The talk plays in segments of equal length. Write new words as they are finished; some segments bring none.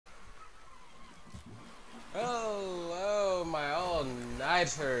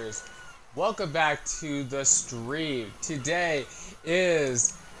Alright-ers, welcome back to the stream. Today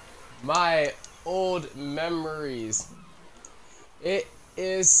is my old memories. It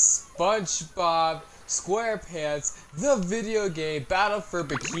is Spongebob Squarepants, the video game Battle for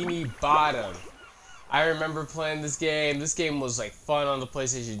Bikini Bottom. I remember playing this game. This game was like fun on the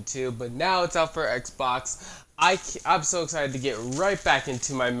PlayStation 2, but now it's out for Xbox. I'm so excited to get right back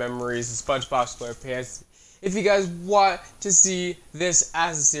into my memories of Spongebob Squarepants. If you guys want to see this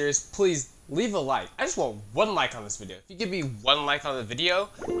as a series, please leave a like. I just want one like on this video. If you give me one like on the video,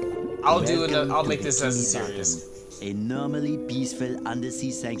 I'll make this as a series. A normally peaceful undersea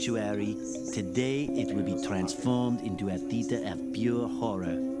sanctuary, today it will be transformed into a theater of pure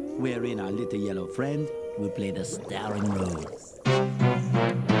horror, wherein our little yellow friend will play the starring role.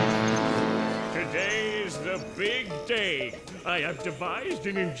 Today is the big day. I have devised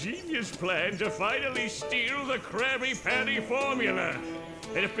an ingenious plan to finally steal the Krabby Patty formula.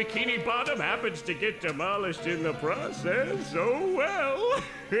 And if Bikini Bottom happens to get demolished in the process, oh well.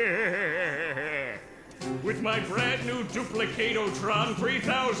 With my brand new Duplicatotron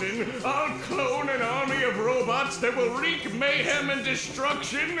 3000, I'll clone an army of robots that will wreak mayhem and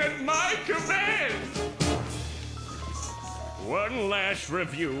destruction at my command. One last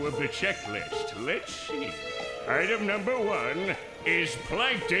review of the checklist. Let's see. Item number 1, is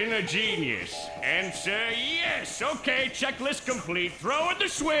Plankton a genius? Answer yes. Okay, checklist complete. Throw in the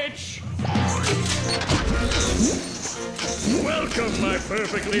switch. Welcome, my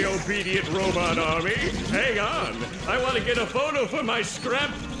perfectly obedient robot army. Hang on. I want to get a photo for my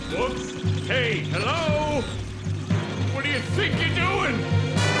scrapbook. Hey, hello? What do you think you're doing?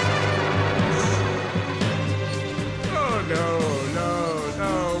 Oh,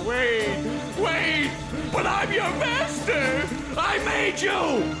 no, wait. But I'm your master. I made you.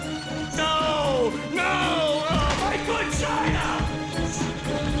 No. Oh, my good China.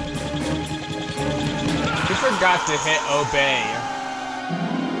 You forgot to hit obey.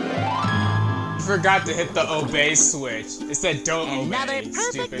 You forgot to hit the obey switch. It said don't obey. Another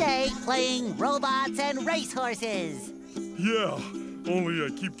perfect stupid. day playing robots and racehorses. Yeah, only I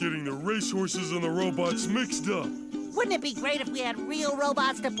keep getting the racehorses and the robots mixed up. Wouldn't it be great if we had real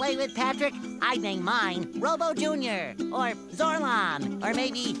robots to play with, Patrick? I'd name mine Robo Jr. or Zorlon or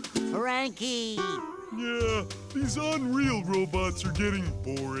maybe Frankie. Yeah, these unreal robots are getting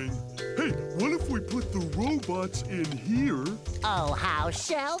boring. Hey, what if we put the robots in here? Oh, how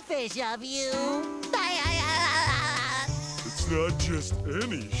shellfish of you. It's not just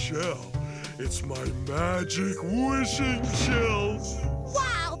any shell. It's my magic wishing shell.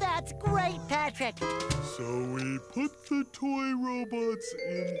 Wow, that's great, Patrick. So we put the toy robots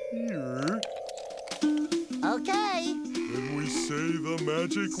in here. Okay. Then we say the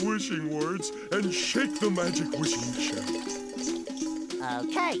magic wishing words and shake the magic wishing shell.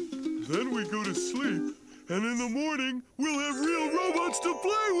 Okay. Then we go to sleep, and in the morning, we'll have real robots to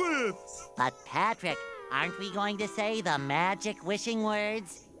play with! But Patrick, aren't we going to say the magic wishing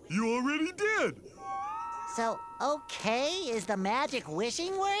words? You already did! So, okay is the magic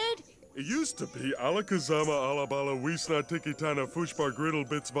wishing word? It used to be Alakazama Alabala Wiesna Tikitana Fushbar Griddle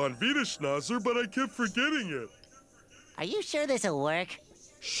Bits von Wiederschnauzer, but I kept forgetting it. Are you sure this'll work?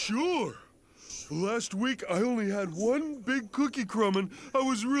 Sure! Last week, I only had one big cookie crumb and I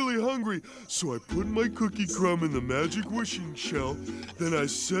was really hungry. So I put my cookie crumb in the magic wishing shell. Then I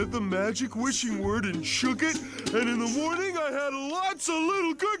said the magic wishing word and shook it. And in the morning, I had lots of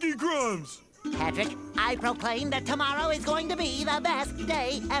little cookie crumbs. Patrick, I proclaim that tomorrow is going to be the best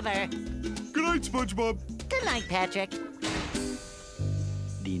day ever. Good night, SpongeBob. Good night, Patrick.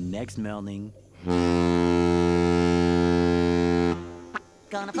 The next morning.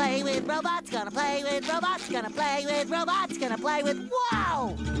 Gonna play with robots, gonna play with robots, gonna play with robots, gonna play with...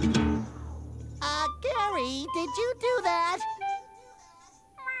 Wow! Gary, did you do that?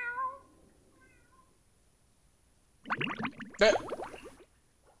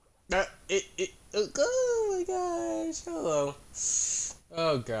 Oh my gosh, hello.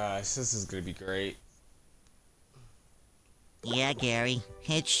 Oh gosh, this is gonna be great. Yeah, Gary.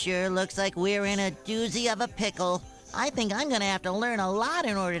 It sure looks like we're in a doozy of a pickle. I think I'm gonna have to learn a lot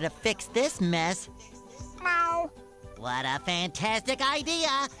in order to fix this mess. What a fantastic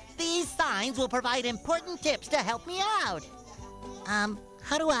idea! These signs will provide important tips to help me out.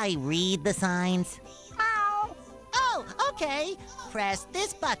 How do I read the signs? Oh, okay. Press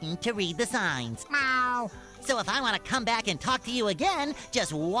this button to read the signs. So if I want to come back and talk to you again,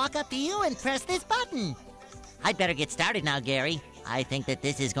 just walk up to you and press this button. I'd better get started now, Gary. I think that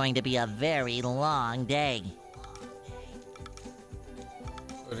this is going to be a very long day.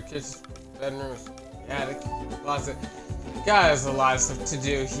 Go to the kitchen, bedrooms, attic, closet. Guys, a lot of stuff to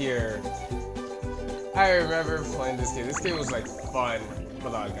do here. I remember playing this game. This game was like fun.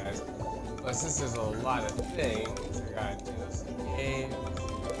 Hold on, guys. But since there's a lot of things, I gotta do some games.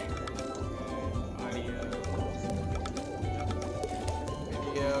 Okay, audio.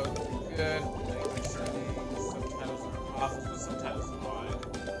 Video. Good. Language settings. Subtitles are off. Put subtitles on.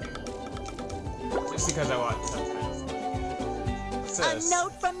 Just because I want subtitles on. What's A this?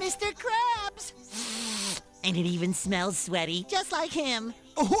 note from Mr. Krabs. And it even smells sweaty, just like him.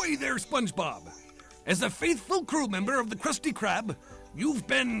 Ahoy there, Spongebob! As a faithful crew member of the Krusty Krab, you've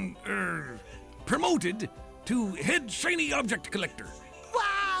been, promoted to head shiny object collector.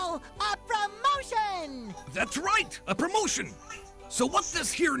 Wow! A promotion! That's right, a promotion! So what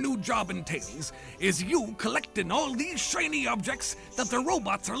this here new job entails is you collecting all these shiny objects that the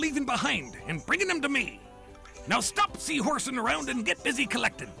robots are leaving behind and bringing them to me. Now stop seahorsing around and get busy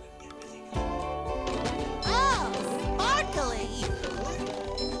collecting. Oh, sparkly!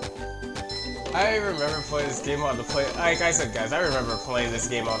 I remember playing this game on the like I said, guys, I remember playing this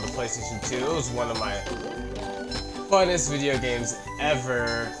game on the PlayStation 2. It was one of my funnest video games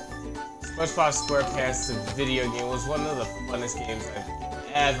ever. Spongebob Squarepants, the video game, was one of the funnest games I've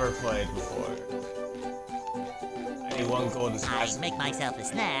ever played before. I need one golden spatula. I'd make myself a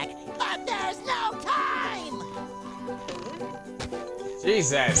snack, but there's no time!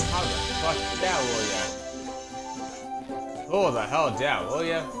 Jesus, how the fuck down, will ya? Hold the hell down, will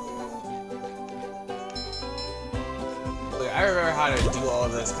ya? Look, I remember how to do all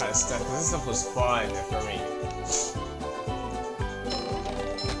this kind of stuff, because this stuff was fun for me.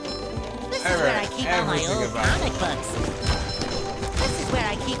 This is where I keep all my everything old about comic books. This is where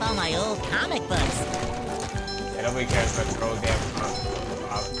I keep all my old comic books. Yeah, nobody cares about your old damn comic.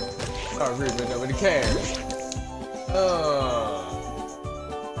 Sorry, but nobody cares.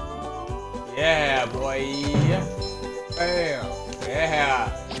 Yeah, boy. Bam. Yeah.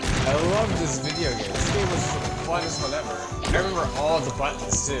 I love this video game. This game was the funnest one ever. I remember all the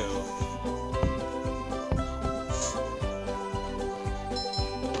buttons too.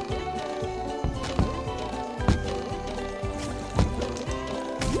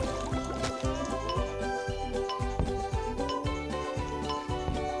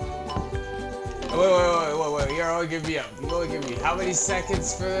 Wait. You're only giving me how many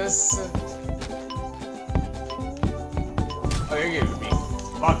seconds for this? Oh, you're giving me a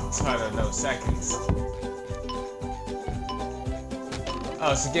fuck ton of no seconds.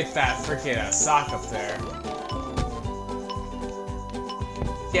 Oh, so get that freaking sock up there.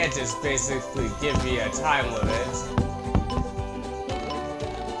 You can't just basically give me a time limit.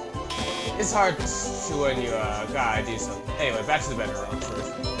 It's hard to when you gotta do something. Anyway, back to the bedroom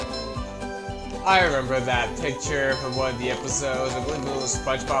first. I remember that picture from one of the episodes. I believe it was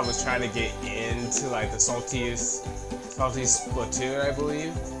SpongeBob was trying to get into like the salty platoon, I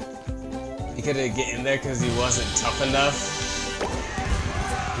believe. He couldn't get in there because he wasn't tough enough.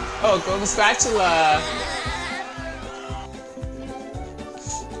 Oh, golden spatula!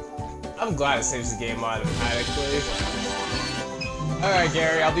 I'm glad it saves the game automatically. Alright,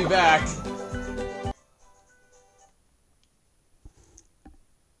 Gary, I'll be back.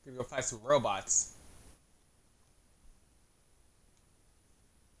 Gonna go fight some robots.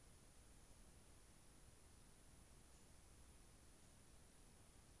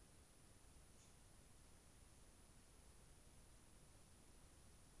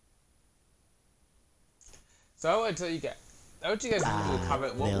 So I want to tell you guys, I want you guys to leave a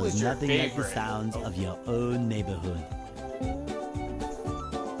comment. What was There's your nothing favorite? like the sounds of your own neighborhood.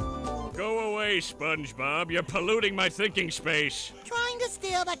 Go away, SpongeBob. You're polluting my thinking space. Trying to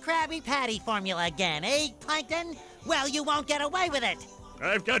steal the Krabby Patty formula again, eh, Plankton? Well, you won't get away with it.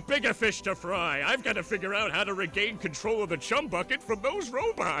 I've got bigger fish to fry. I've got to figure out how to regain control of the chum bucket from those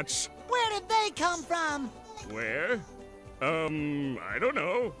robots. Where did they come from? Where? I don't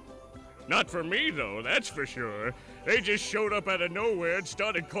know. Not for me, though, that's for sure. They just showed up out of nowhere and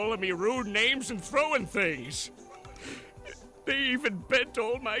started calling me rude names and throwing things. They even bent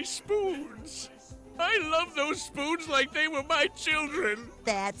all my spoons. I love those spoons like they were my children.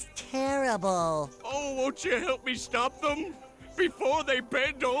 That's terrible. Oh, won't you help me stop them? Before they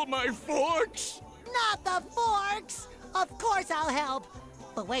bend all my forks? Not the forks! Of course I'll help.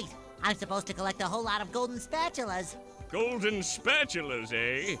 But wait, I'm supposed to collect a whole lot of golden spatulas. Golden spatulas,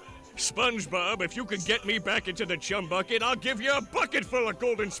 eh? SpongeBob, if you could get me back into the chum bucket, I'll give you a bucket full of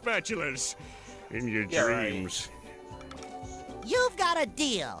golden spatulas. In your dreams. Right. You've got a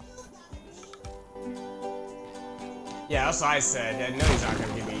deal. Yeah, that's what I said. I know he's not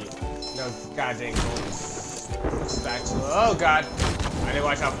gonna give me no goddamn golden spatula. Oh god, I need to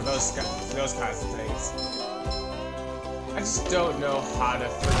watch out for those kinds of things. I just don't know how to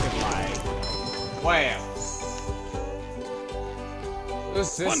freaking like. Wham!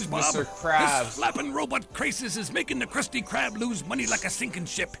 Who's this, SpongeBob, Mr. Krabs? this flapping robot crisis is making the Krusty Krab lose money like a sinking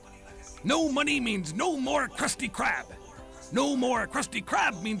ship. No money means no more Krusty Krab. No more Krusty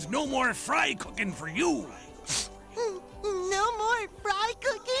Krab means no more fry cooking for you. No more fry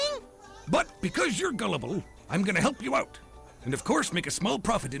cooking? But because you're gullible, I'm gonna help you out. And of course make a small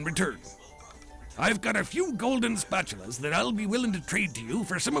profit in return. I've got a few golden spatulas that I'll be willing to trade to you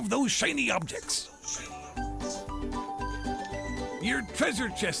for some of those shiny objects. Your treasure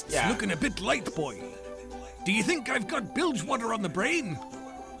chest's looking a bit light, boy. Do you think I've got bilge water on the brain?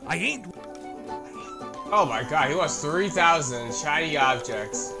 I ain't. Oh my god, he wants 3,000 shiny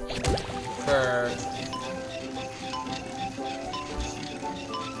objects for...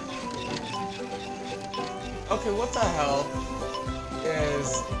 Okay, what the hell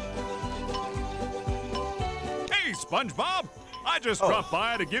is... Hey, SpongeBob! I just dropped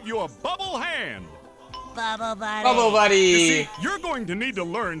by to give you a bubble hand. Bubble Buddy. Bubble Buddy! You see, you're going to need to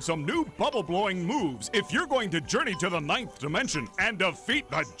learn some new bubble-blowing moves if you're going to journey to the 9th dimension and defeat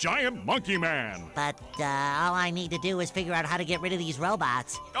the giant monkey man. But all I need to do is figure out how to get rid of these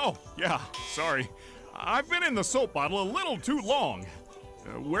robots. Oh, yeah, sorry. I've been in the soap bottle a little too long.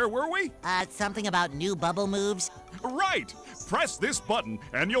 Where were we? Something about new bubble moves. Right! Press this button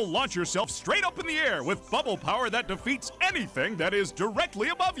and you'll launch yourself straight up in the air with bubble power that defeats anything that is directly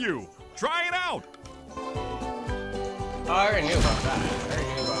above you. Try it out! Oh, I already knew about that. I already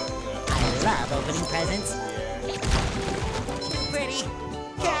knew about it. I love opening presents. Pretty.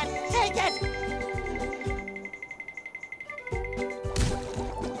 Can't take it!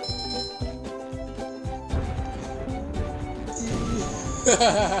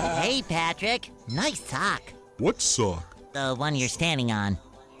 Hey, Patrick. Nice sock. What sock? The one you're standing on.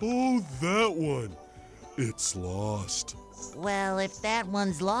 Oh, that one. It's lost. Well, if that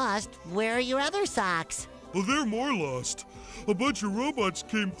one's lost, where are your other socks? Oh, they're more lost. A bunch of robots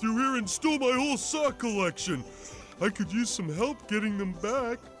came through here and stole my whole sock collection. I could use some help getting them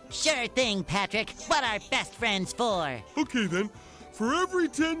back. Sure thing, Patrick. What are best friends for? Okay, then. For every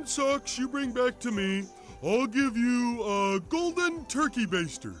 10 socks you bring back to me, I'll give you a golden turkey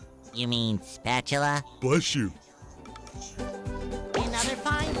baster. You mean spatula? Bless you. Another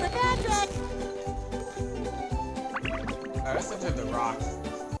find for Patrick! Alright, let's enter the rock.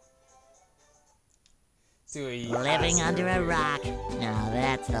 See what he Living has under a here. rock. Now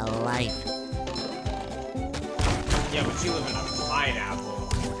that's the life. Yeah, but you live in a pineapple.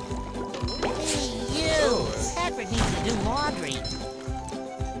 Hey, you! Patrick needs to do laundry.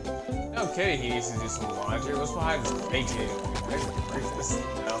 No kidding, he needs to do some laundry. What's behind this big thing? Break this,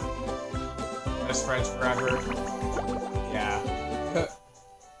 you know? Best friends forever. Yeah.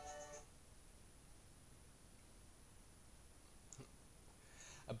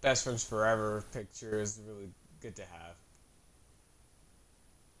 A best friends forever picture is really good to have.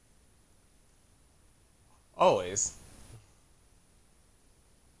 Always.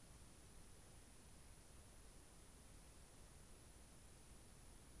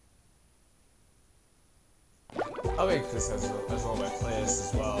 I'll make this as one of my playlists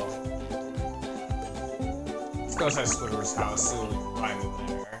as well. Let's go inside Squidward's house, see what we can find in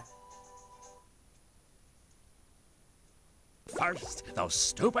there. First, those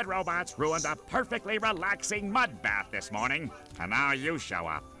stupid robots ruined a perfectly relaxing mud bath this morning, and now you show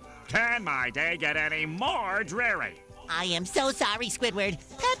up. Can my day get any more dreary? I am so sorry, Squidward.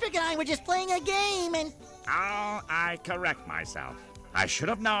 Patrick and I were just playing a game and... Oh, I correct myself. I should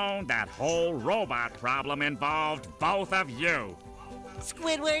have known that whole robot problem involved both of you.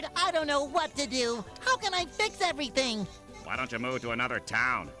 Squidward, I don't know what to do. How can I fix everything? Why don't you move to another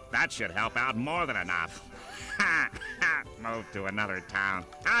town? That should help out more than enough. Move to another town.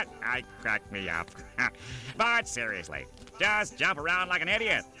 I cracked me up. But seriously, just jump around like an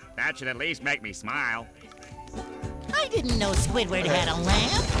idiot. That should at least make me smile. I didn't know Squidward had a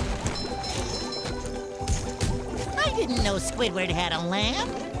lamp. I didn't know Squidward had a lamp.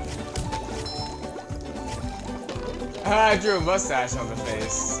 I drew a mustache on the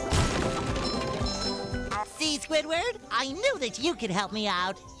face. See, Squidward? I knew that you could help me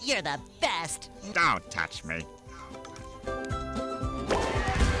out. You're the best. Don't touch me.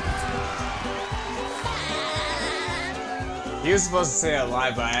 He was supposed to say a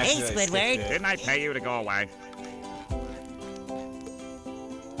lie, but I Hey, accidentally Squidward. skipped it. Didn't I pay you to go away?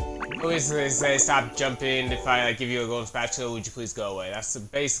 Always they say, stop jumping. If I give you a golden spatula, would you please go away? That's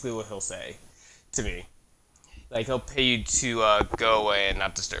basically what he'll say to me. Like, he'll pay you to go away and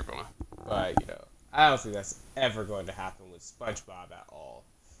not disturb him. But, you know, I don't think that's ever going to happen with SpongeBob at all.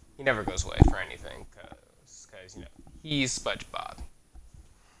 He never goes away for anything, because you know, He's SpongeBob.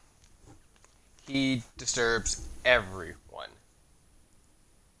 He disturbs everyone.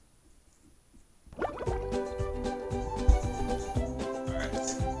 Alright.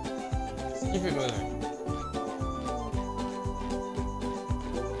 Let's keep it moving.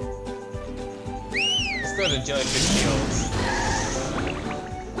 Let's go to Jellyfish Fields.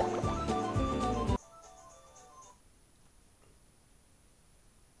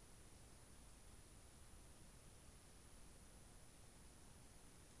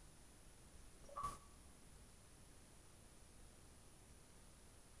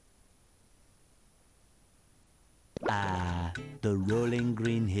 The rolling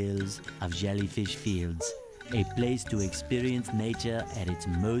green hills of Jellyfish Fields, a place to experience nature at its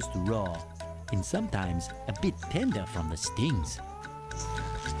most raw, and sometimes a bit tender from the stings.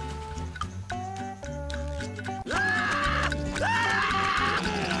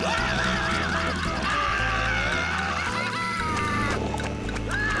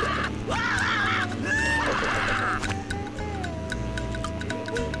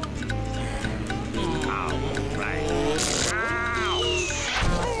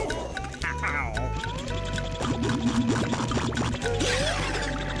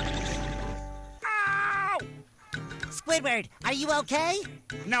 Squidward, are you okay?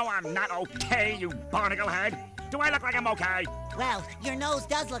 No, I'm not okay, you barnacle head. Do I look like I'm okay? Well, your nose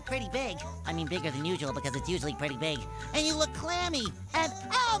does look pretty big. I mean, bigger than usual because it's usually pretty big. And you look clammy. And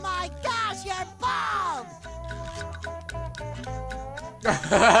oh my gosh, you're bald!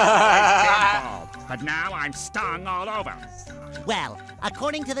 But now I'm stung all over. Well,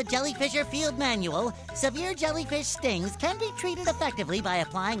 according to the Jellyfisher Field Manual, severe jellyfish stings can be treated effectively by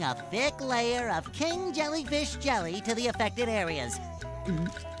applying a thick layer of King Jellyfish jelly to the affected areas.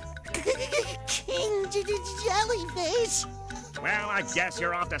 King Jellyfish? Well, I guess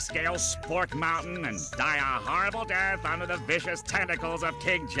you're off to scale Spork Mountain and die a horrible death under the vicious tentacles of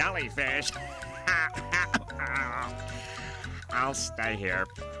King Jellyfish. I'll stay here,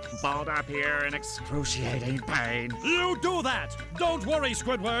 balled up here in excruciating pain. You do that! Don't worry,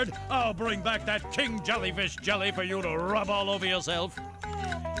 Squidward. I'll bring back that King Jellyfish jelly for you to rub all over yourself.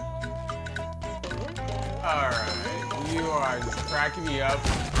 Alright, you are just cracking me up.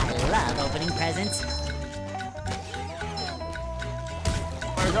 I love opening presents.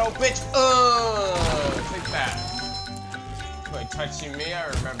 Wanna go, bitch? Take that. Quit touching me, I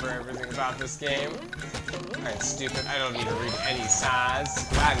remember everything about this game. Alright, stupid, I don't need to read any signs.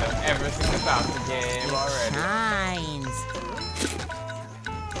 I know everything about the game already. Signs.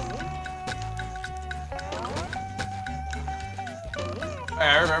 Hey,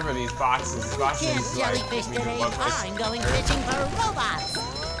 I remember these boxes. These boxes King used to, like, Jellyfish leave in today, one place. I'm going fishing for robots.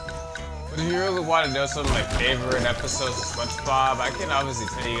 But if you really want to know some of my favorite episodes of SpongeBob, I can obviously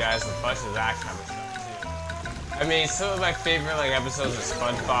tell you guys a bunch of that kind of stuff too. I mean, some of my favorite like episodes of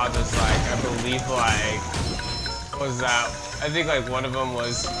SpongeBob is like, I believe like, what was that? I think like one of them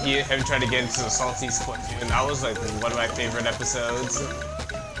was him trying to get into the Salty Splatoon. That was like one of my favorite episodes.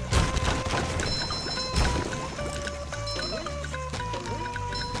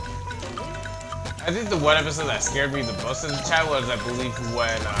 I think the one episode that scared me the most in the chat was, I believe,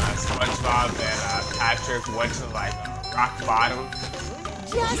 when SpongeBob and Patrick went to like rock bottom.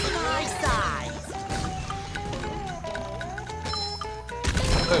 Just my size.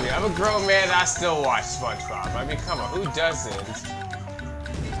 Look at me, I'm a grown man. I still watch SpongeBob. I mean, come on, who doesn't?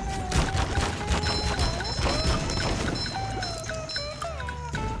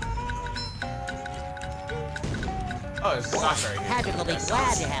 Oh, it's not right here. Patrick will be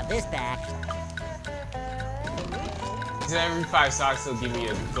glad to have this back. Every 5 stocks he'll give me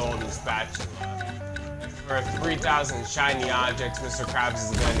a golden spatula. For 3,000 shiny objects, Mr.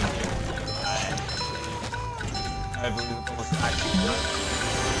 Krabs is going to give me I believe the golden spatula.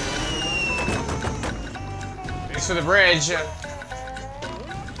 Thanks for the bridge.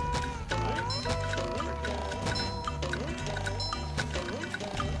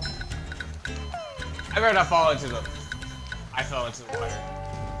 I better not fall into the... I fell into the water.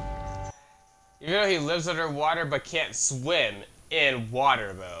 Even though he lives underwater but can't swim in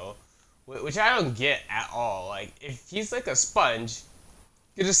water, though. Which I don't get at all. Like, if he's like a sponge,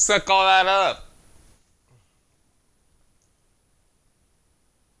 you just suck all that up.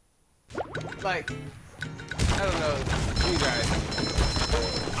 Like, I don't know, you guys.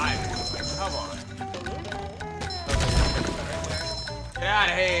 Like, come on. Get out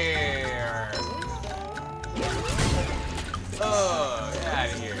of here. Oh, get out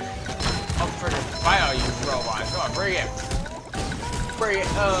of here. I'll freaking fight all you robots. Come on, bring it. Bring it. I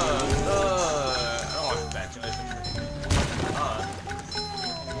don't want that jellyfish.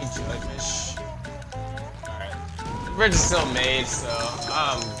 Need jellyfish. Alright. The bridge is still made, so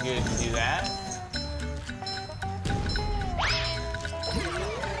I'm good to do that.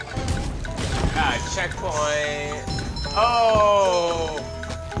 Checkpoint. Oh!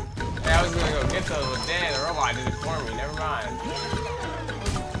 Yeah, I was gonna go get those, but damn, the robot did it for me. Never mind.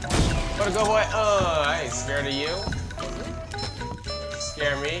 Wanna go, boy? I ain't scared of you.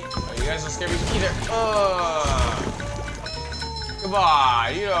 Scare me? Oh, you guys don't scare me either. Come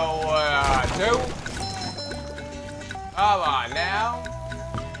on, you know what I do. Come on now.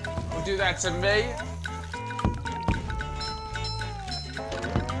 Don't do that to me.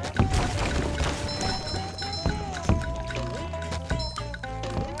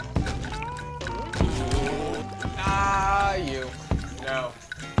 You. No.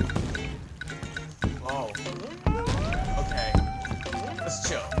 Oh. Okay. Let's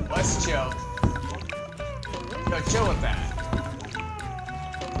chill. Let's chill. Yo, chill with that.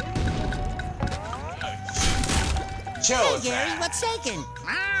 Chill with Gary, that. what's shaking?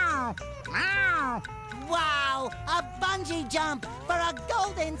 Meow, meow. Wow, a bungee jump for a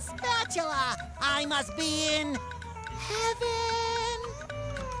golden spatula. I must be in heaven.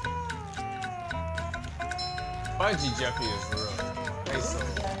 Bungee jumping is real. Nice.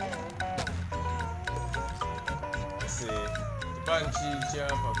 Let's see. Bungee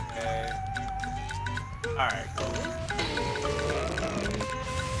jump, okay. Alright, cool.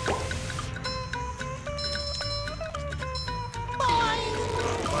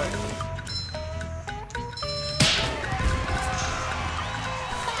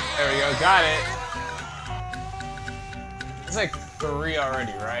 There we go, got it. It's like 3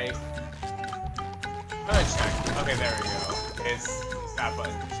 already, right? I'm gonna check. Okay, there we go. It's that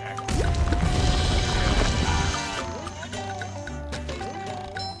button. Check.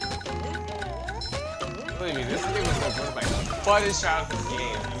 Believe me, this game was like one of my funnest childhood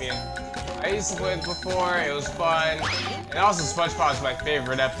games. I mean, I used to play it before, it was fun. And also Spongebob was my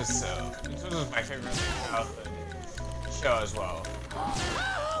favorite episode. This was my favorite childhood show as well.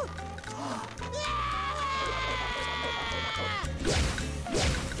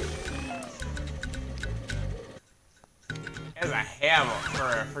 There's a hammer for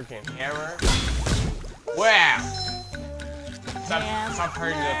a freaking hammer. Wow! Stop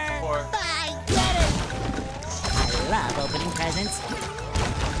hurting the floor. I get it! I love opening presents.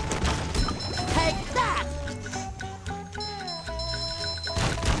 Take that!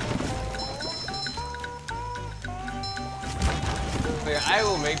 I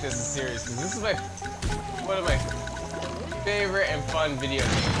will make this a series because this is one of my favorite and fun video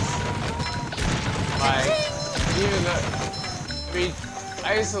games. Like, even though, I mean,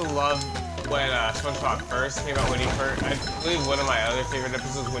 I used to love when Spongebob first came out. When he first, I believe one of my other favorite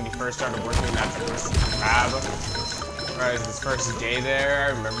episodes when he first started working at the first crab, or his first day there. I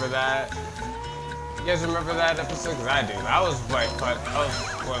remember that. You guys remember that episode? Because I do. That was like fun. That was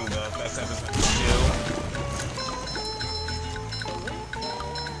one of the best episodes too.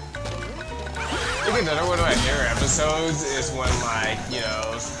 I think another one of my favorite episodes is when, like, you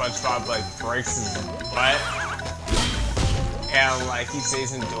know, Spongebob, like, breaks his butt and, like, he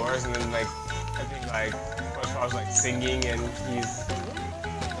stays indoors and then, like, I think, like, Spongebob's, like, singing and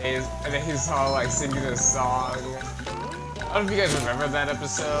and then he's all, like, singing a song. I don't know if you guys remember that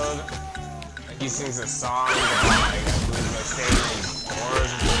episode. Like, he sings a song about, like, I believe, like, staying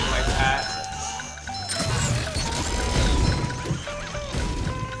indoors or something like that.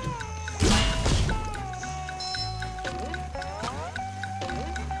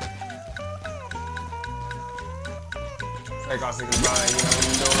 Like, I was thinking about, like, you know,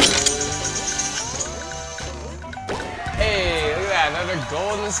 indoors. Hey, look at that, another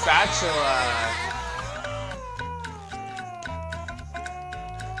golden spatula.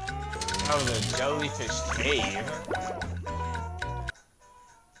 That was a jellyfish cave.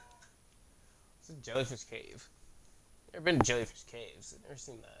 It's a jellyfish cave. Never been to jellyfish caves. I've never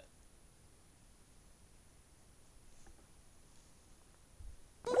seen that.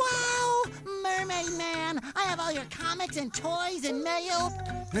 Wow! Mermaid Man! I have all your comics and toys and mail.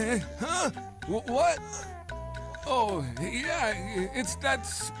 Huh? What? Oh, yeah, it's that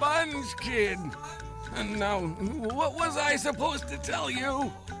Sponge Kid. And now, what was I supposed to tell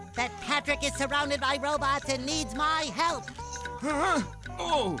you? That Patrick is surrounded by robots and needs my help. Huh?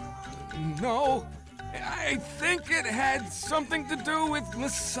 Oh, no. I think it had something to do with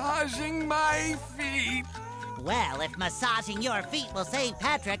massaging my feet. Well, if massaging your feet will save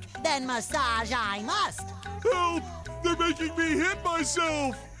Patrick, then massage I must. Help! They're making me hit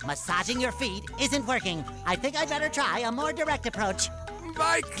myself! Massaging your feet isn't working. I think I'd better try a more direct approach.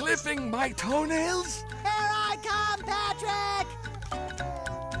 By clipping my toenails? Here I come, Patrick!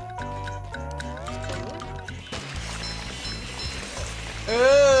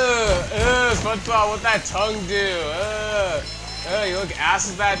 SpongeBob, what that tongue do? You look ass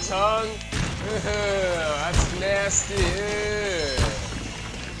with that tongue? That's nasty.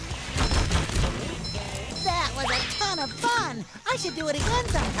 That was a ton of fun. I should do it again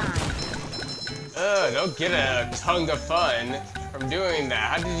sometime. Don't get a tongue of fun from doing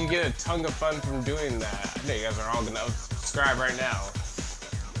that. How did you get a tongue of fun from doing that? I know you guys are all gonna subscribe right now.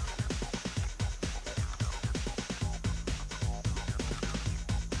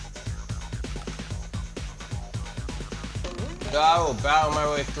 I will battle my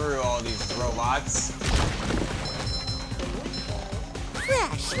way through all these robots.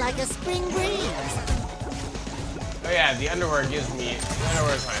 Fresh like a spring breeze. Oh yeah, the underwear gives me, the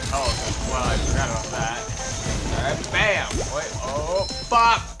underwear is my health as well, I forgot about that. Alright, bam! Wait, oh,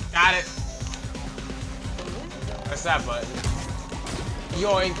 pop! Got it! Press that button.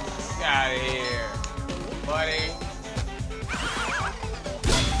 Yoink! Get out of here, buddy.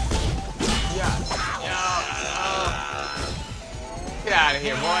 Yeah, get out of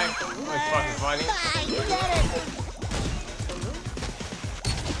here, boy. That's fucking funny. Ah, you did it.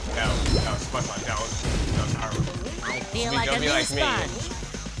 No, SpongeBob, don't. No, sorry. I feel like a new sponge.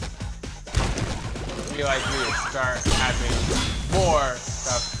 Be like me, start having more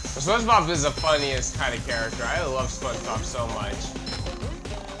stuff. But SpongeBob is the funniest kind of character. I love SpongeBob so much.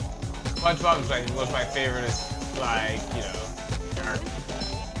 SpongeBob is like was my favorite, like, you know, character.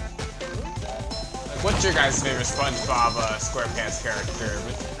 Like, what's your guys' favorite SpongeBob Squarepants character?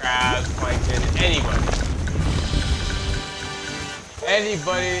 Mr. Krabs, Plankton, anybody.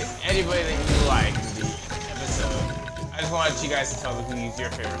 Anybody that you like in the episode. I just want you guys to tell me who's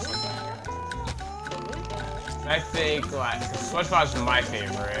your favorite SpongeBob character. I think, like, SpongeBob's my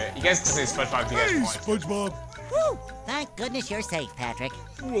favorite. You guys can say SpongeBob if you guys want. Hey, SpongeBob. Whew. Thank goodness you're safe, Patrick.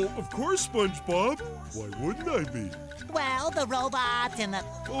 Well, of course, SpongeBob. Why wouldn't I be? Well, the robots and the...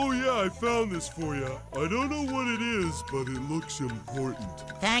 Oh yeah, I found this for you. I don't know what it is, but it looks important.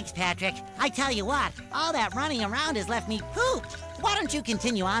 Thanks, Patrick. I tell you what, all that running around has left me pooped. Why don't you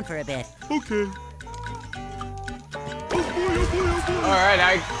continue on for a bit? Okay. Oh boy, oh boy, oh boy. Alright,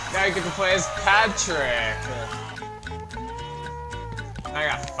 now I get to play as Patrick. I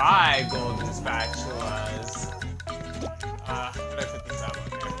got 5 golden spatulas. How do I put these up?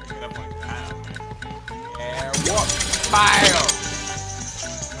 Okay, I pick it up like that. And whoop! Fire!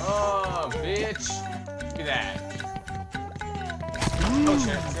 Oh, bitch. Look at that. Oh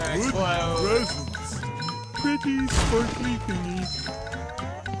shit, it's gonna explode. Presents. Pretty sparkly thingy.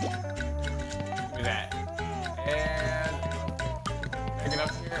 Look at that. And... Can I get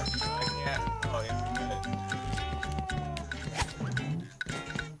up here? I can't. Oh, yeah,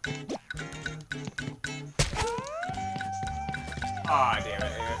 aw, damn it,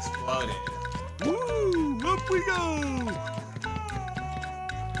 it exploded. Woo! Up we go!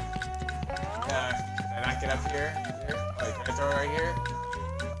 Can I not get up here? Here? Wait, can I throw it right here?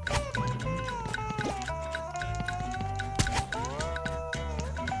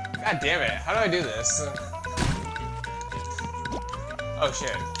 God damn it, how do I do this? Oh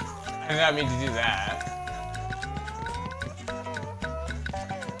shit. I did not mean to do that.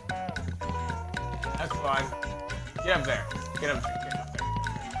 Oh, come on. Get up there. Get up there. Get up there.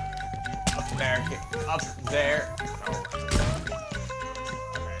 Up there. Get up there. Oh.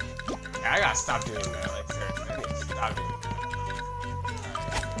 Okay. Yeah, I gotta stop doing that. Like, seriously. I need to stop doing that.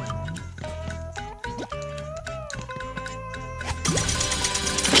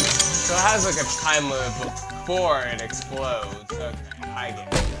 So it has like a time limit before it explodes. Okay, I get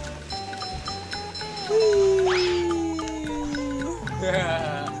it.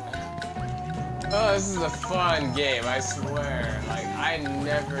 Oh, this is a fun game, I swear. Like, I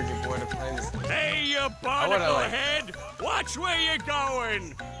never get bored of playing this game. Hey, you barnacle head! Watch where you're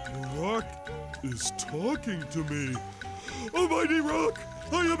going! The rock is talking to me. Almighty Rock,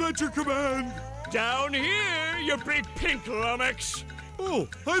 I am at your command. Down here, you big pink lummox! Oh,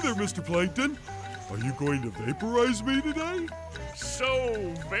 hi there, Mr. Plankton. Are you going to vaporize me today?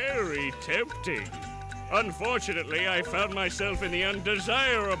 So very tempting. Unfortunately, I found myself in the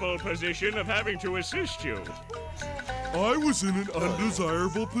undesirable position of having to assist you. I was in an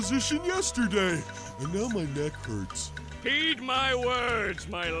undesirable position yesterday, and now my neck hurts. Heed my words,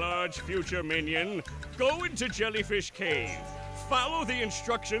 my large future minion. Go into Jellyfish Cave. Follow the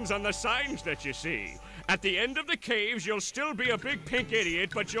instructions on the signs that you see. At the end of the caves, you'll still be a big pink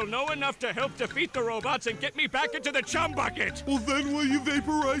idiot, but you'll know enough to help defeat the robots and get me back into the chum bucket. Well, then will you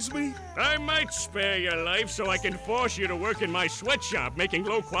vaporize me? I might spare your life so I can force you to work in my sweatshop, making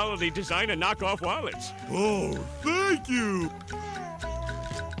low-quality design and knockoff wallets. Oh, thank you.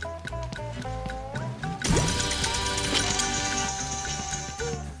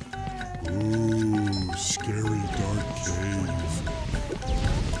 Ooh.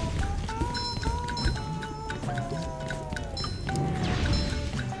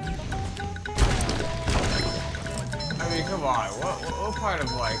 Come on, what part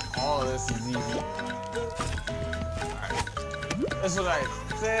of like all of this is easy? Alright. This one right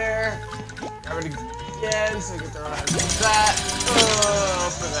there. Grab it again so we can throw it out like that.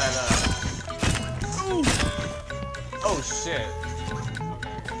 Open that up. Oh shit.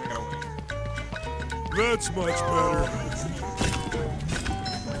 Okay, I gotta wait. That's much better.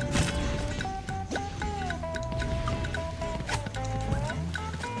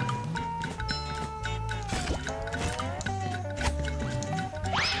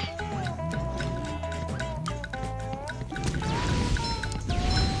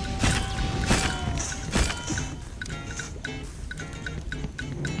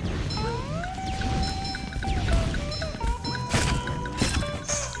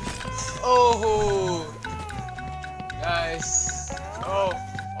 Oh, nice.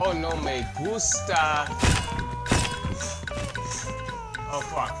 Oh no, me gusta. Oh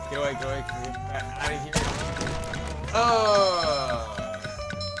fuck, get away, get out of here.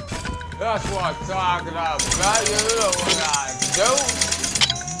 That's what I'm talking about. You know what I do.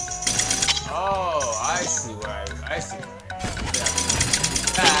 Oh, I see what I see.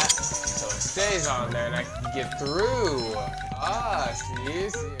 That, so it stays on there and I can get through. Ah, see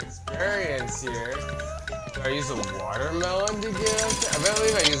experience here. Do I use a watermelon to get up there? I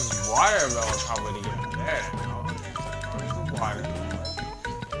believe I use watermelon probably to get up there. I'll use the watermelon.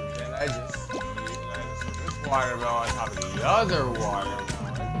 And then I just put this watermelon on top of the other watermelon.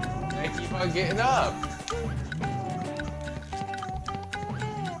 And I keep on getting up.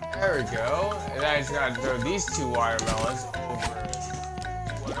 There we go. And then I just gotta throw these two watermelons over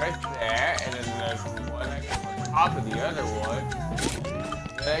one right there. And then there's one I can put on top of the other one.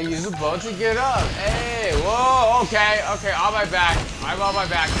 And I use a boat to get up. Hey, whoa, okay, on my back. I'm on my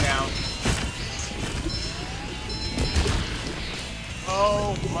back now.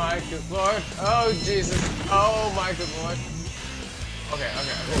 Oh my good lord. Oh Jesus. Oh my good lord. Okay.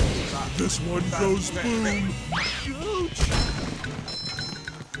 Stop. This one goes boom.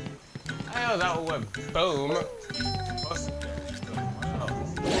 I know that one went boom.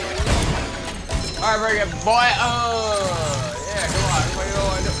 Alright, bring it, boy. Yeah, come on. What do you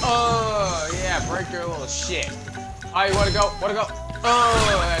want to do? Yeah, break your little shit. Oh, you want to go? I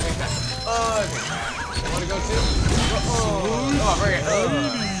think that. You want to go too? Come on, bring it.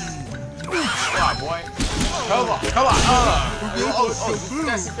 Come on, boy. Come on. You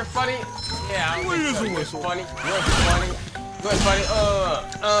guys think you're funny? Yeah, I don't think so. You're funny. Good, buddy.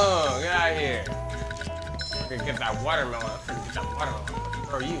 Get out of here. I'm gonna get that watermelon.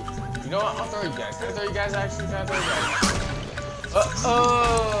 Throw you. You know what? I'll throw you guys. Can I throw you guys actually? Can I throw you guys? You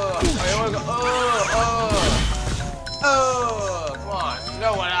wanna go? Come on. You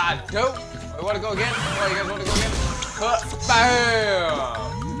know what I do? You wanna go again? You guys wanna go again? Bam!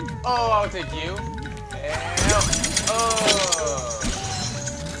 I'll take you.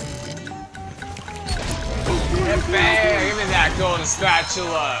 And bam! Give me that golden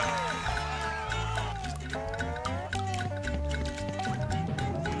spatula.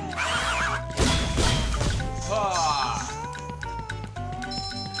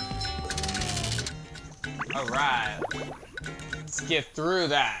 Alright. Let's get through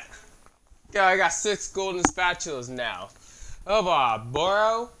that. Yeah, I got 6 golden spatulas now. Oh,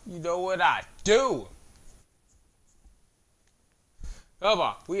 Boro, you know what I do.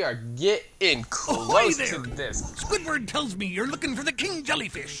 Oh, we are getting close to this. Squidward tells me you're looking for the King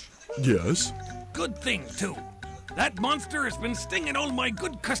Jellyfish. Yes. Good thing, too. That monster has been stinging all my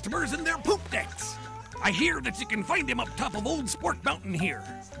good customers in their poop decks. I hear that you can find him up top of Old Sport Mountain here.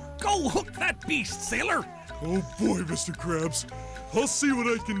 Go hook that beast, sailor. Oh boy, Mr. Krabs. I'll see what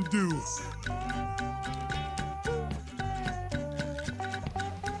I can do.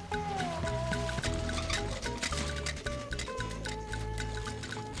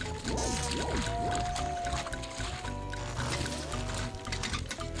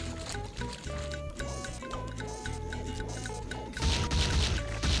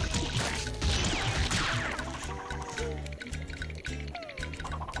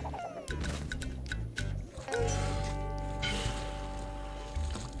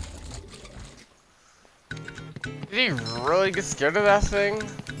 Did he really get scared of that thing?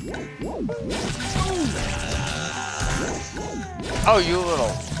 Oh, you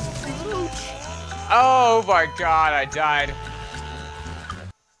little... Oh my god, I died.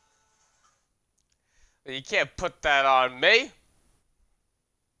 You can't put that on me.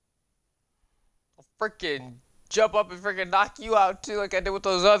 I'll freaking jump up and freaking knock you out too like I did with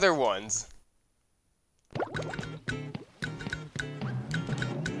those other ones.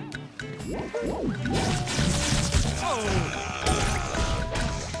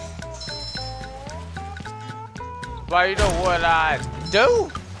 Well, you know what I do?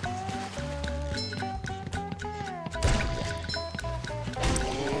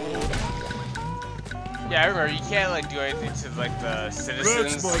 Yeah, I remember, you can't, like, do anything to, like, the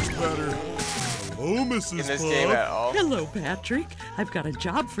citizens. That's much better. Hello, Mrs. In this Puff. game at all. Hello, Patrick. I've got a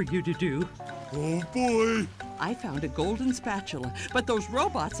job for you to do. Oh, boy. I found a golden spatula, but those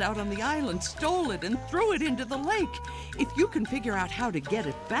robots out on the island stole it and threw it into the lake. If you can figure out how to get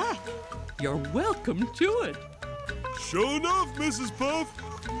it back, you're welcome to it. Sure enough, Mrs. Puff.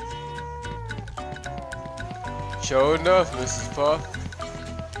 Sure enough, Mrs. Puff.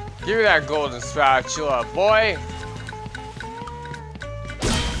 Give me that golden spatula, boy.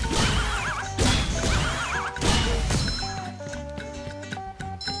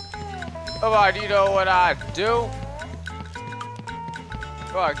 Come on, you know what I do?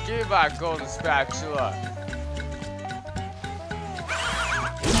 Come on, give me my golden spatula.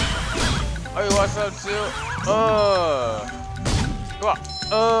 Oh, you want some too? Come on.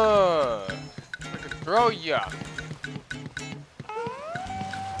 I can throw ya.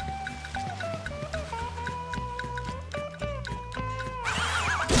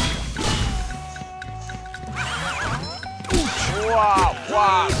 Wow,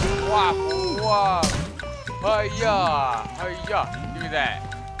 wow, wow, wow. Hiya, hiya. Give me that.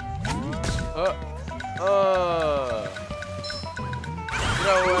 You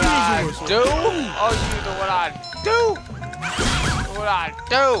know what I do? Oh, you know what I do? What I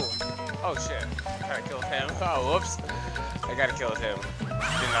do? Oh shit. I gotta kill him. Oh, whoops. I gotta kill him. Did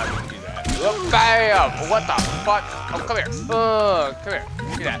not mean to do that. Oh, bam! What the fuck? Oh, come here. Come here.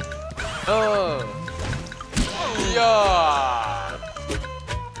 Give me that. Yeah.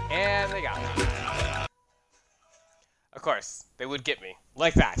 And they got me. Of course, they would get me.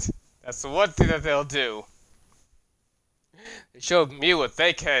 Like that. That's the one thing that they'll do. They showed me what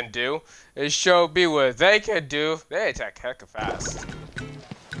they can do. They showed me what they can do. They attack hecka fast.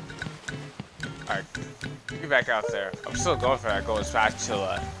 Alright, get back out there. I'm still going for that golden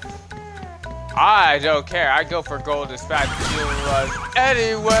spatula. I don't care. I go for golden spatulas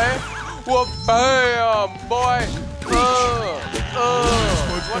anyway. Well, bam, boy.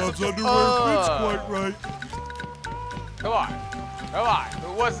 SpongeBob's underwear fits quite right. Come on. Come on.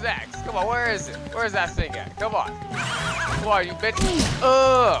 What's next? Come on, where is it? Where's that thing at? Come on. Come on, you bitch.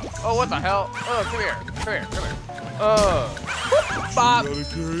 Oh, what the hell? Come here. Come here. Come here. Bop. You gotta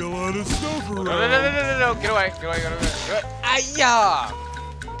carry a lot of stuff around. No. Get away. Get away. Get away. Get away. Aya!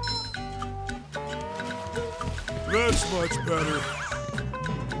 That's much better.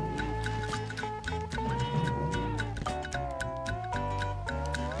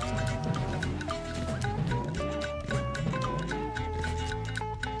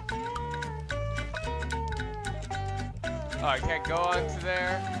 Oh, I can't go onto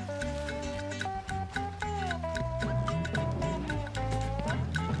there.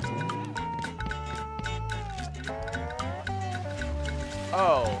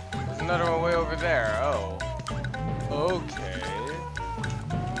 Oh, there's another one way over there. Oh. Okay.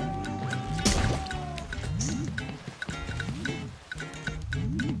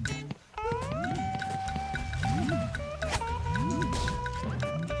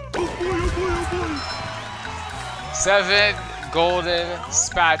 Oh boy. 7 golden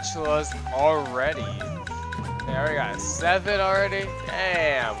spatulas already. There we got 7 already.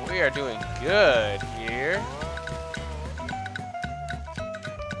 Damn, we are doing good here.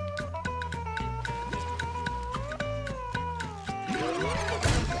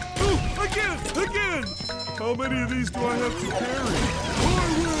 Oh, again! How many of these do I have to carry? I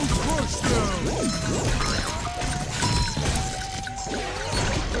will crush them!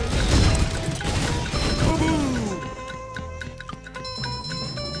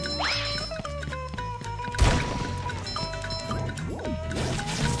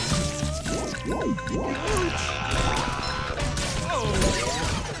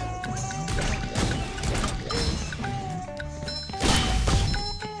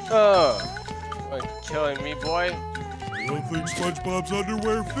 Like killing me, boy. I don't think SpongeBob's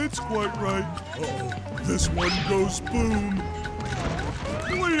underwear fits quite right. Uh-oh, this one goes boom.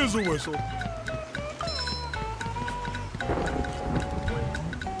 Clean as a whistle.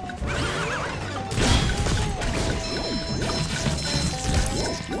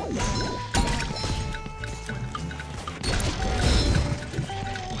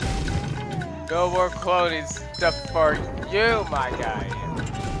 No more cloning stuff for you, my guy.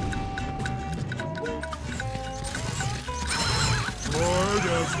 Hard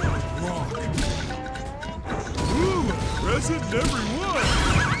as a rock. Ooh, a present in every one.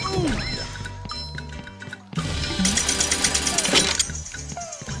 Ooh.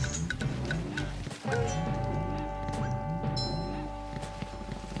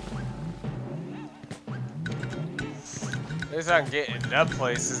 least I'm getting up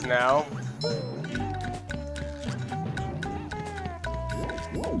places now.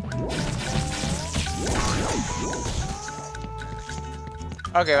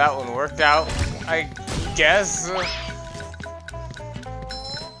 Okay, that one worked out, I guess.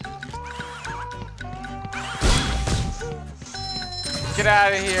 Get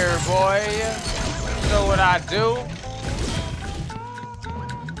out of here, boy. You know what I do.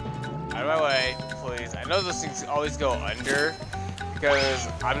 Out of my way, please. I know those things always go under because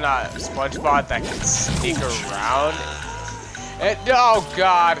I'm not a Spongebob that can sneak around. And, oh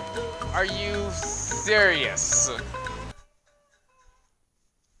God, are you serious?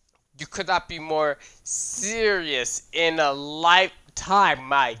 You could not be more serious in a lifetime,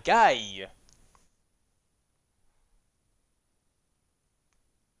 my guy.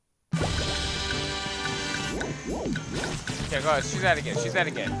 Okay, go ahead, shoot that again, shoot that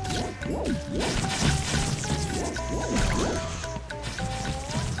again.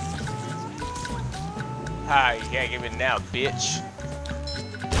 Ah, you can't give it now, bitch.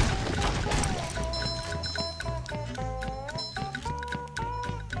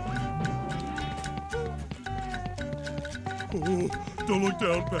 Oh, don't look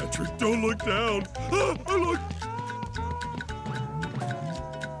down, Patrick. Don't look down. Ah, I look.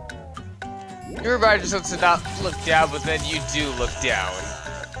 You remind yourself to not look down, but then you do look down.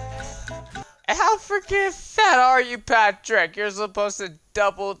 How freaking fat are you, Patrick? You're supposed to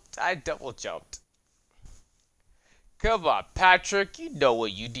I double jumped. Come on, Patrick. You know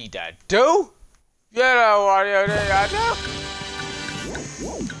what you need to do. You know what you need to do.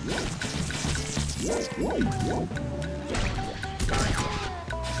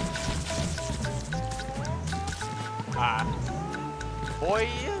 Boy.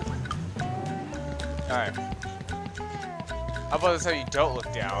 Alright. How about this time you don't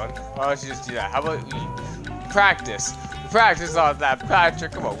look down? Why don't you just do that? How about we practice? Practice on that,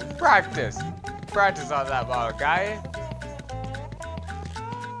 Patrick. Come on, practice. Practice on that, model guy.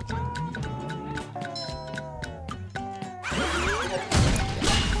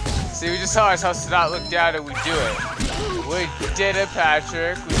 See, we just tell ourselves to not look down and we do it. We did it,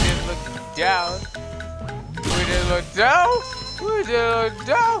 Patrick. We didn't look down. We didn't look down. We didn't look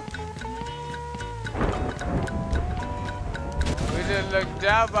down. We didn't look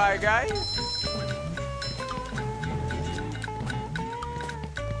down, my guy.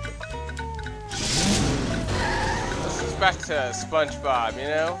 Let's just back to SpongeBob, you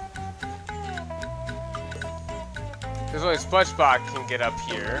know? Because only SpongeBob can get up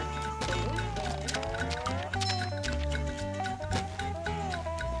here.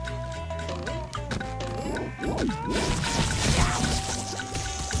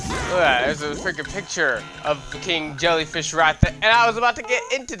 Look at that, there's a freaking picture of the King Jellyfish right there, and I was about to get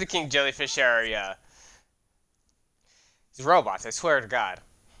into the King Jellyfish area. These robots, I swear to God.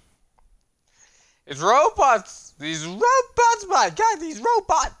 It's robots! These robots, my God, these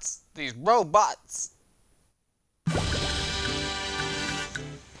robots! These robots!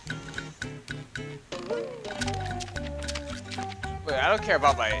 Wait, I don't care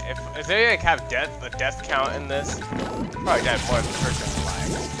about my, if they like have the death count in this, probably died more than the first flag.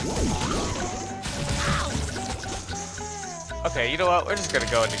 Okay, you know what? We're just gonna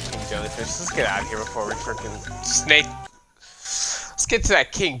go into King Jellyfish. Let's get out of here before we freaking snake. Let's get to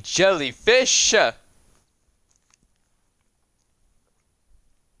that King Jellyfish.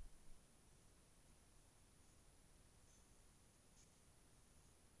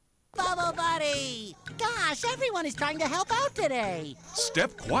 Bubble Buddy! Gosh, everyone is trying to help out today.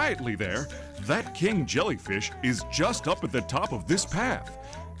 Step quietly there. That King Jellyfish is just up at the top of this path.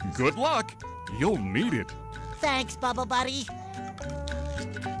 Good luck. You'll need it. Thanks, Bubble Buddy.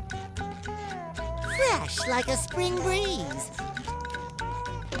 Fresh like a spring breeze.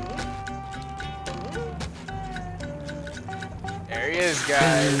 There he is,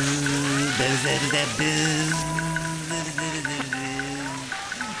 guys.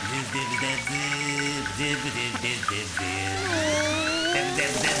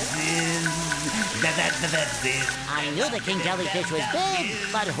 I knew the King Jellyfish was big,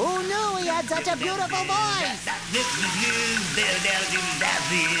 but who knew he had such a beautiful voice?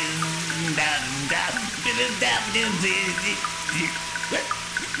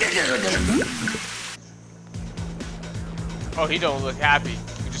 Oh, he don't look happy.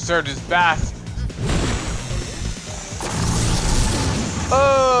 He just served his bath.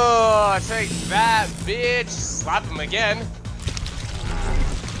 Oh, take that, bitch. Slap him again.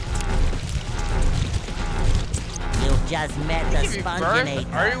 You've just met the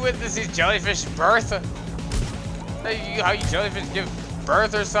Sponginator. Are you witnessing jellyfish birth? How you jellyfish give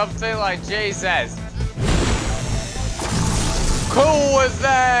birth or something like Jay says? Cool with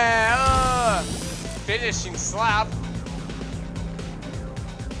that. Finishing slap.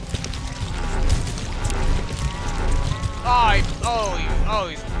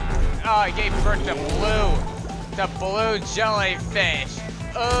 He gave birth to blue jellyfish.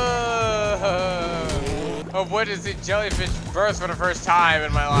 Oh, what is it? Jellyfish birth for the first time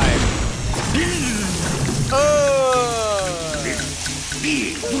in my life.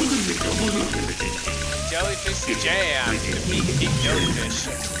 Jellyfish jam. King Jellyfish.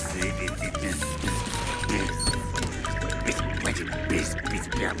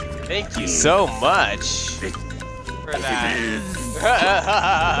 Thank you so much for that.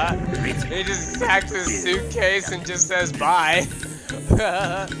 He just packs his suitcase and just says bye.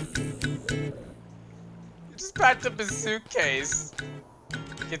 He just packed up his suitcase.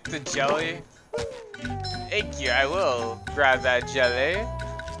 Get the jelly. Thank you, I will grab that jelly.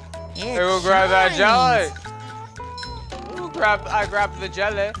 I will grab that jelly. I grabbed the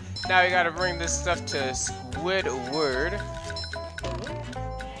jelly. Now we gotta bring this stuff to Squidward.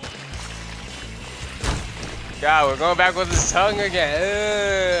 God, we're going back with his tongue again.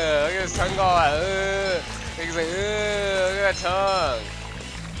 Look at his tongue all out. He's like, look at that tongue.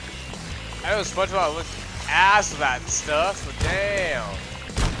 I know Spongebob looks ass with that stuff, but damn.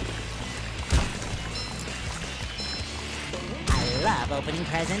 I love opening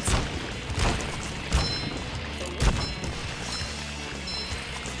presents.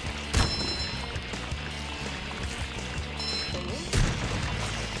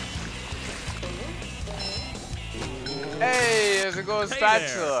 Hey, there's a gold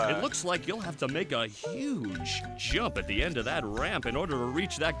spatula. There. It looks like you'll have to make a huge jump at the end of that ramp in order to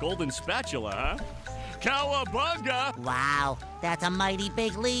reach that golden spatula, huh? Cowabunga! Wow, that's a mighty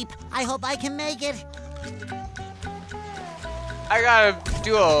big leap. I hope I can make it. I gotta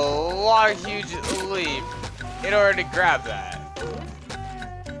do a long, huge leap in order to grab that.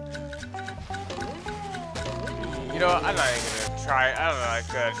 You know, I'm not even gonna try. I don't know. I'm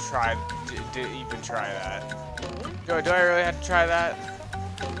gonna try to even try that. Do I really have to try that?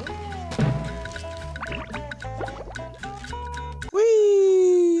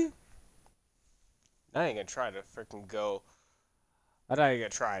 Whee! I ain't gonna try to freaking go. I'm not even gonna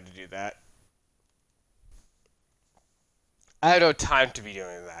try to do that. I have no time to be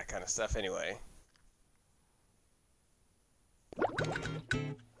doing that kind of stuff anyway.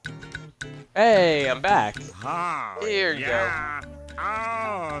 Hey, I'm back. Oh, Here you go.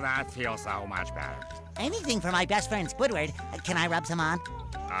 Oh, that feels so much better. Anything for my best friend Squidward. Can I rub some on?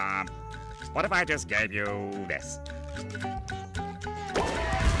 What if I just gave you this?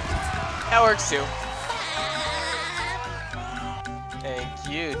 That works too. Thank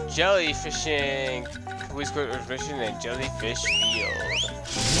you. Jellyfishing. We Squidward's mission in Jellyfish Field.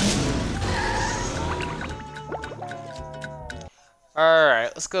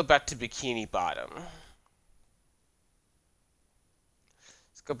 Alright, let's go back to Bikini Bottom.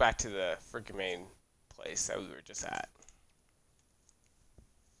 Let's go back to the freaking main place that we were just at.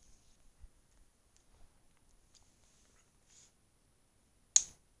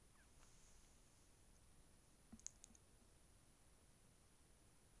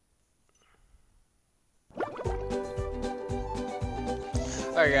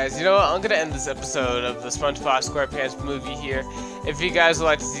 Alright guys, you know what? I'm gonna end this episode of the Spongebob Squarepants movie here. If you guys would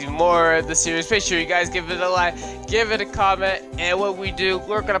like to see more of the series, make sure you guys give it a like, give it a comment, and what we do,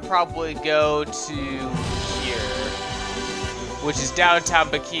 we're gonna probably go to here, which is downtown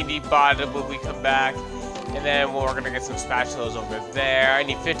Bikini Bottom when we come back, and then we're gonna get some spatulas over there. I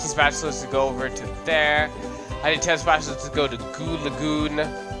need 50 spatulas to go over to there. I need 10 spatulas to go to Goo Lagoon.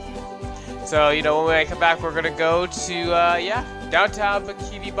 So, you know, when we come back, we're gonna go to, yeah, downtown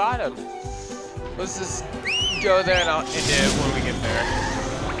Bikini Bottom. Let's just go there and I'll end it when we get there.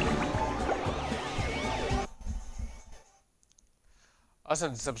 I'll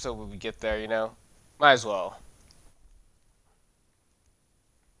send this episode when we get there, you know? Might as well.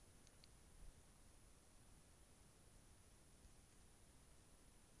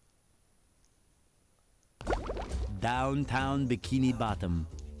 Downtown Bikini Bottom.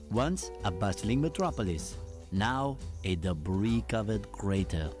 Once a bustling metropolis, now a debris-covered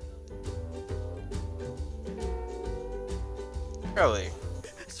crater. Really?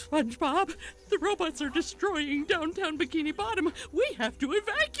 SpongeBob, the robots are destroying downtown Bikini Bottom. We have to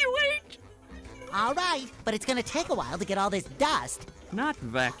evacuate! All right, but it's gonna take a while to get all this dust. Not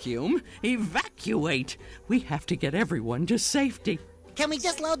vacuum, evacuate. We have to get everyone to safety. Can we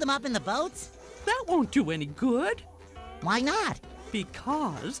just load them up in the boats? That won't do any good. Why not?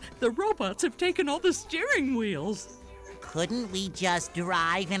 Because the robots have taken all the steering wheels. Couldn't we just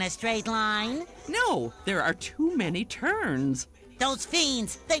drive in a straight line? No, there are too many turns. Those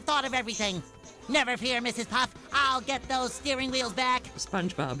fiends, they thought of everything. Never fear, Mrs. Puff. I'll get those steering wheels back.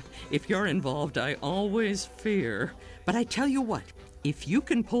 SpongeBob, if you're involved, I always fear. But I tell you what, if you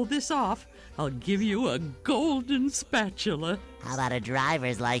can pull this off, I'll give you a golden spatula. How about a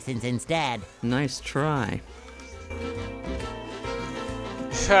driver's license instead? Nice try.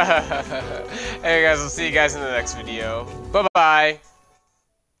 Hey guys, I'll see you guys in the next video. Bye-bye.